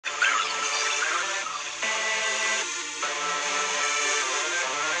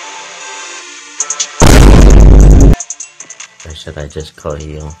Or should I just call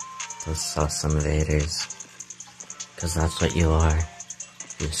you the Sus Invaders? Cause that's what you are.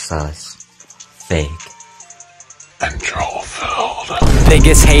 You're sus, fake, and troll-filled.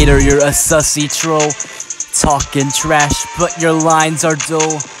 Biggest hater, you're a sussy troll. Talking trash, but your lines are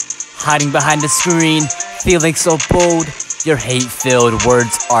dull. Hiding behind the screen, feeling so bold. Your hate-filled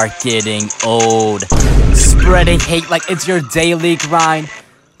words are getting old. Spreading hate like it's your daily grind,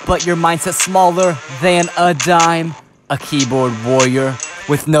 but your mindset's smaller than a dime. A keyboard warrior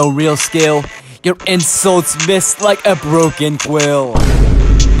with no real skill. Your insults miss like a broken quill.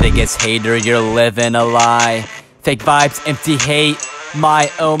 Biggest hater, you're living a lie. Fake vibes, empty hate,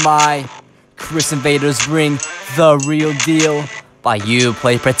 my oh my. Chris Invaders bring the real deal, while you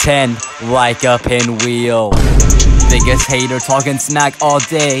play pretend like a pinwheel. Biggest hater, talking snack all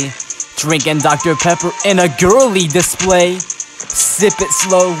day. Drinking Dr. Pepper in a girly display. Sip it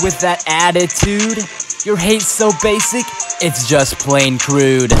slow with that attitude. Your hate's so basic, it's just plain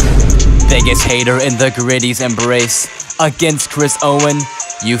crude. Biggest hater in the griddy's embrace. Against Chris Owen,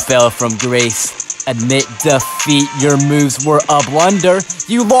 you fell from grace. Admit defeat, your moves were a blunder.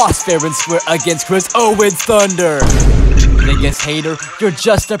 You lost fair and square against Chris Owen's thunder. Biggest hater, you're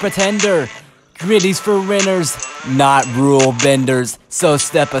just a pretender. Griddy's for winners, not rule benders. So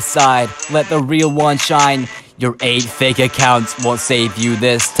step aside, let the real one shine. Your 8 fake accounts won't save you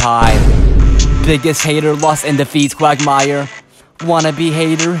this time. Biggest hater, lost in defeat's quagmire. Wannabe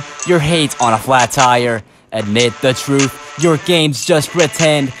hater, your hate's on a flat tire. Admit the truth, your game's just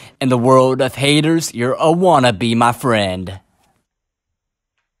pretend. In the world of haters, you're a wannabe, my friend.